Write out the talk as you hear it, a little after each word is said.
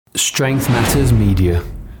Strength Matters Media.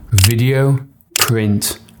 Video,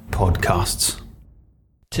 print, podcasts.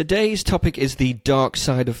 Today's topic is the dark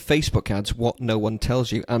side of Facebook ads, what no one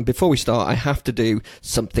tells you. And before we start, I have to do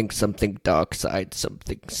something dark side,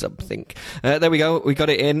 something. There we go. We got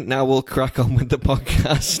it in. Now we'll crack on with the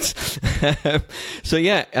podcast.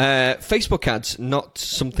 Facebook ads, not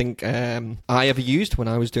something I ever used when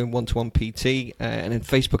I was doing one-to-one PT. And then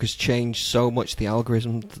Facebook has changed so much. The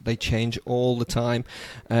algorithms, they change all the time.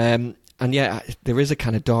 And yeah, there is a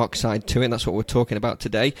kind of dark side to it. And that's what we're talking about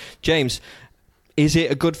today. James, is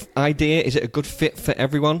it a good idea? Is it a good fit for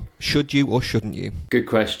everyone? Should you or shouldn't you? Good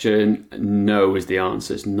question. No is the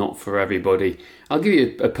answer. It's not for everybody. I'll give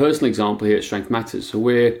you a personal example here at Strength Matters. So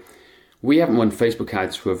we haven't run Facebook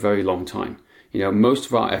ads for a very long time. You know, most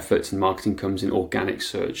of our efforts in marketing comes in organic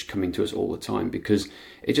search coming to us all the time because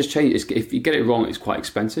it just changes. If you get it wrong, it's quite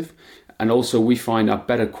expensive. And also we find our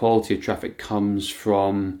better quality of traffic comes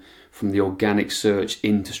from the organic search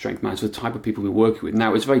into Strength Matters, the type of people we're working with.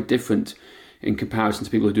 Now, it's very different in comparison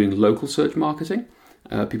to people who are doing local search marketing.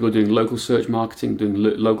 People who are doing local search marketing, doing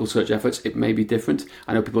local search efforts, it may be different.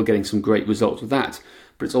 I know people are getting some great results with that,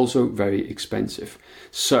 but it's also very expensive.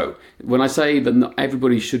 So when I say that not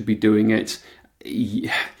everybody should be doing it,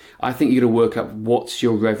 I think you've got to work out what's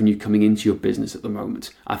your revenue coming into your business at the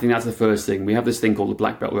moment. I think that's the first thing. We have this thing called the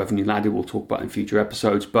Black Belt Revenue Ladder we'll talk about in future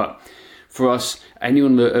episodes, but for us,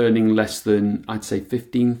 anyone earning less than, I'd say,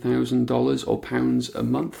 $15,000 or pounds a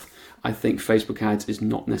month, I think Facebook ads is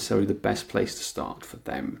not necessarily the best place to start for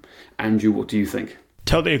them. Andrew, what do you think?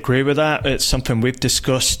 Totally agree with that. It's something we've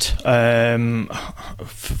discussed for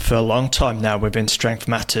a long time now within Strength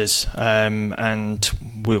Matters, and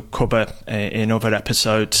we'll cover in other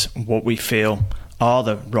episodes what we feel are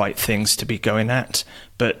the right things to be going at.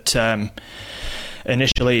 But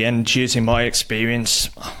initially, and using my experience,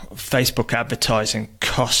 Facebook advertising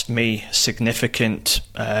cost me significant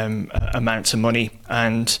amounts of money,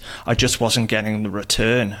 and I just wasn't getting the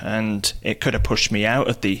return, and it could have pushed me out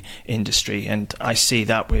of the industry. And I see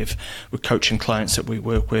that with coaching clients that we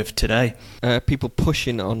work with today. People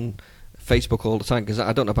pushing on Facebook all the time, because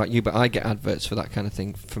I don't know about you, but I get adverts for that kind of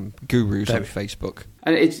thing from gurus on Facebook.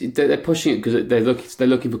 And they're pushing it because they're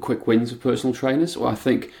looking for quick wins with personal trainers, or I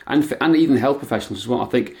think, and even health professionals as well, I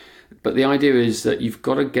think. But the idea is that you've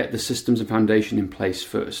got to get the systems and foundation in place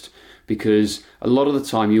first, because a lot of the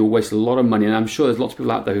time you'll waste a lot of money, and I'm sure there's lots of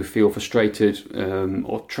people out there who feel frustrated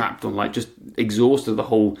or trapped on, like, just exhausted of the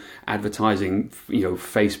whole advertising, you know,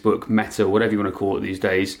 Facebook, Meta, whatever you want to call it these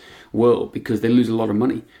days, world, because they lose a lot of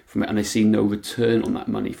money from it and they see no return on that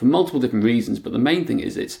money for multiple different reasons. But the main thing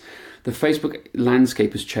is the Facebook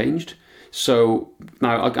landscape has changed. So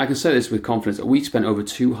now I can say this with confidence that we spent over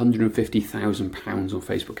 £250,000 on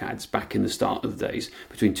Facebook ads back in the start of the days,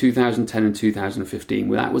 between 2010 and 2015.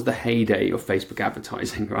 Well, that was the heyday of Facebook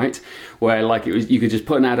advertising, right? Where you could just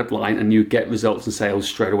put an ad up line and you get results and sales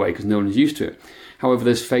straight away because no one is used to it. However,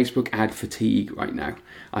 there's Facebook ad fatigue right now.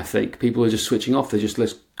 I think people are just switching off. They're just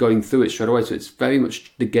going through it straight away. So it's very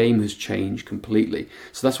much, the game has changed completely.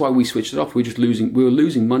 So that's why we switched it off. We were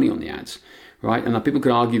losing money on the ads. Right, and people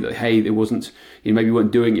could argue that, hey, it wasn't, maybe we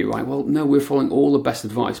weren't doing it right. Well, no, we're following all the best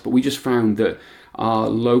advice, but we just found that our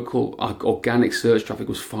organic search traffic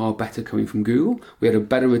was far better coming from Google. We had a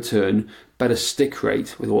better return, better stick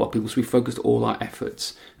rate with all our people, so we focused all our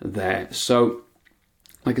efforts there. So,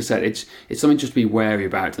 like I said, it's something just to be wary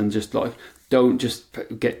about, and just don't just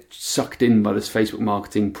get sucked in by this Facebook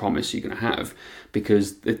marketing promise you're going to have,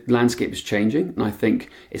 because the landscape is changing, and I think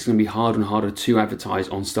it's going to be harder and harder to advertise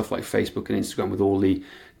on stuff like Facebook and Instagram with all the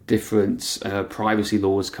different privacy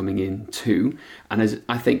laws coming in too. And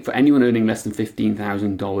I think for anyone earning less than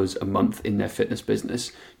 $15,000 a month in their fitness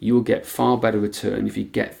business, you will get far better return if you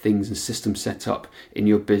get things and systems set up in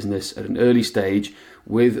your business at an early stage,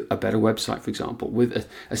 with a better website, for example, with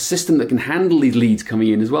a system that can handle these leads coming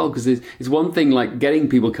in as well. Because it's one thing like getting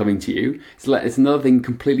people coming to you, it's another thing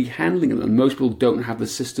completely handling them. And most people don't have the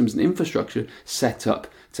systems and infrastructure set up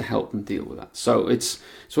to help them deal with that. So it's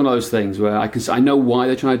one of those things where I know why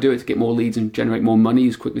they're trying to do it, to get more leads and generate more money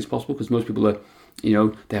as quickly as possible, because most people are,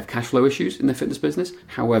 they have cash flow issues in their fitness business.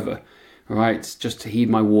 However, right, just to heed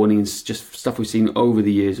my warnings, just stuff we've seen over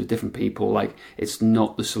the years with different people, it's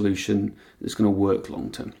not the solution that's going to work long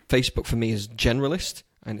term. Facebook for me is generalist,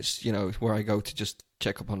 and it's where I go to just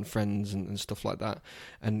check up on friends and stuff like that.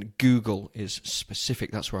 And Google is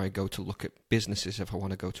specific. That's where I go to look at businesses if I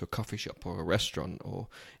want to go to a coffee shop or a restaurant or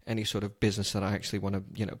any sort of business that I actually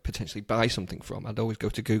want to potentially buy something from. I'd always go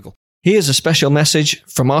to Google. Here's a special message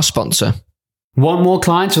from our sponsor. Want more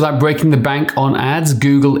clients without breaking the bank on ads?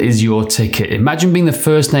 Google is your ticket. Imagine being the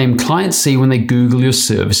first name clients see when they Google your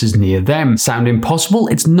services near them. Sound impossible?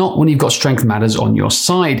 It's not when you've got Strength Matters on your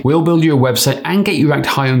side. We'll build you a website and get you ranked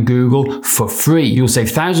high on Google for free. You'll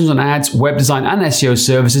save thousands on ads, web design and SEO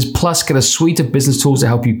services, plus get a suite of business tools to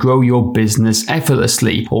help you grow your business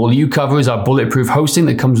effortlessly. All you cover is our bulletproof hosting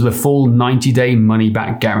that comes with a full 90-day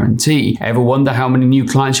money-back guarantee. Ever wonder how many new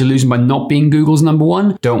clients you're losing by not being Google's number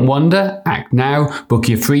one? Don't wonder, act now. Book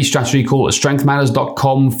your free strategy call at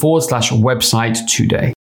strengthmatters.com/website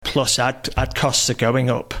today. Plus, ad costs are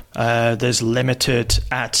going up. There's limited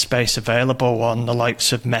ad space available on the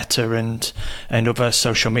likes of Meta and other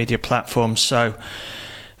social media platforms. So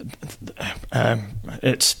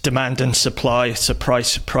it's demand and supply. So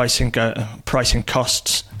pricing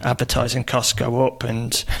costs, advertising costs go up,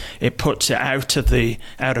 and it puts it out of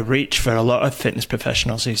reach for a lot of fitness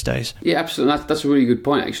professionals these days. Yeah, absolutely. That's a really good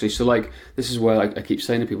point, actually. So, this is where I keep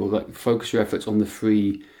saying to people, focus your efforts on the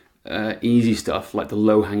free, easy stuff, like the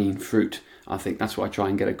low-hanging fruit. I think that's what I try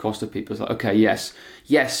and get across to people. It's like, okay, yes,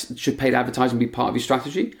 should paid advertising be part of your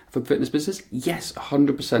strategy for fitness business? Yes,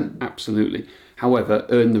 100%, absolutely. However,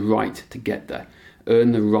 earn the right to get there.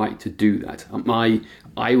 Earn the right to do that.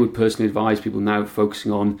 I would personally advise people now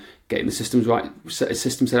focusing on getting the systems right, set a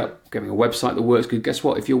system set up, getting a website that works. Because guess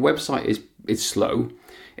what? If your website is slow,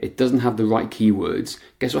 it doesn't have the right keywords,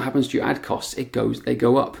 guess what happens to your ad costs? They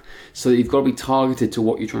go up. So you've got to be targeted to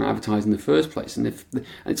what you're trying to advertise in the first place. And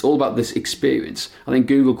it's all about this experience. I think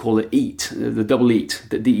Google call it EAT, the double EAT,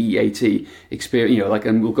 the DEAT experience.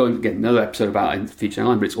 And we'll go and get another episode about it in the future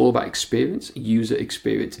line, but it's all about experience, user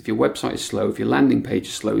experience. If your website is slow, if your landing page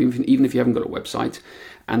is slow, even if you haven't got a website,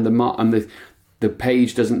 and the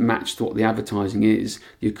page doesn't match to what the advertising is,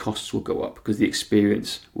 your costs will go up because the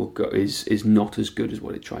experience is not as good as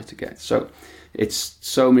what it tries to get. So it's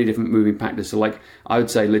so many different moving factors. So I would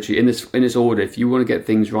say literally in this order, if you want to get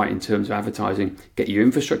things right in terms of advertising, get your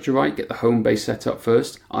infrastructure right, get the home base set up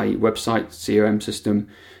first, i.e. website, CRM system,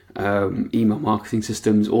 email marketing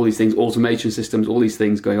systems, all these things, automation systems, all these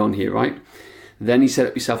things going on here, right? Then you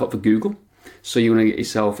set yourself up for Google. So you want to get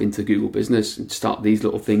yourself into Google Business and start these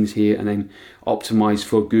little things here and then optimize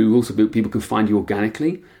for Google so people can find you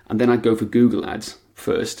organically. And then I'd go for Google ads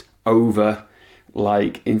first over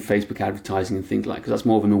in Facebook advertising and things because that's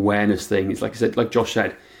more of an awareness thing. It's like I said, like Josh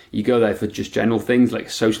said, you go there for just general things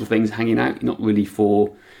like social things, hanging out, not really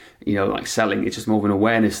for, selling. It's just more of an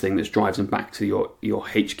awareness thing that drives them back to your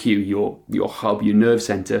HQ, your hub, your nerve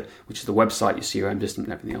center, which is the website, your CRM system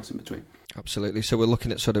and everything else in between. Absolutely. So we're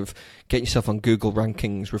looking at sort of getting yourself on Google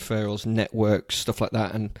rankings, referrals, networks, stuff like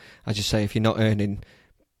that. And as you say, if you're not earning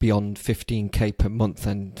beyond 15k per month,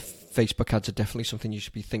 then Facebook ads are definitely something you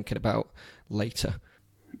should be thinking about later.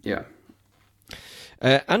 Yeah.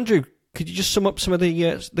 Andrew, could you just sum up some of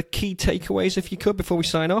the key takeaways if you could before we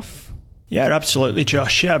sign off? Yeah, absolutely,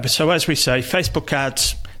 Josh. Yeah, so as we say, Facebook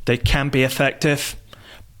ads, they can be effective,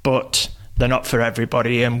 but they're not for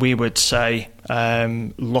everybody, and we would say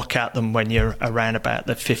look at them when you're around about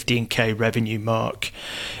the 15k revenue mark.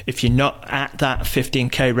 If you're not at that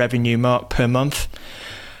 15k revenue mark per month,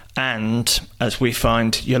 and as we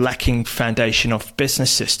find you're lacking foundation of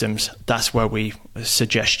business systems, that's where we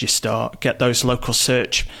suggest you start. Get those local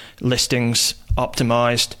search listings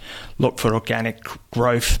optimized, look for organic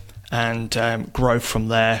growth, and grow from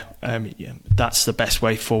there. That's the best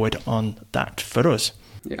way forward on that for us.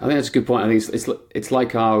 Yeah, I think that's a good point. I think it's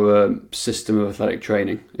like our system of athletic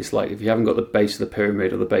training. It's like if you haven't got the base of the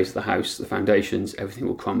pyramid or the base of the house, the foundations, everything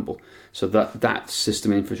will crumble. So that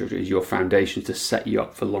system infrastructure is your foundation to set you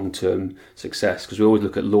up for long-term success. Because we always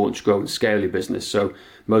look at launch, grow, and scale your business. So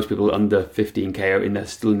most people under 15k are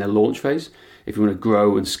still in their launch phase. If you want to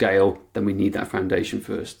grow and scale, then we need that foundation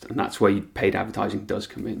first, and that's where paid advertising does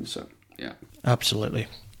come in. So yeah, absolutely.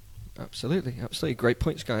 Great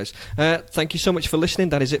points, guys. Thank you so much for listening.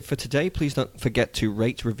 That is it for today. Please don't forget to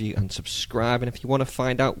rate, review and subscribe. And if you want to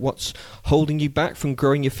find out what's holding you back from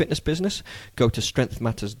growing your fitness business, go to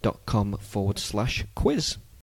strengthmatters.com/quiz.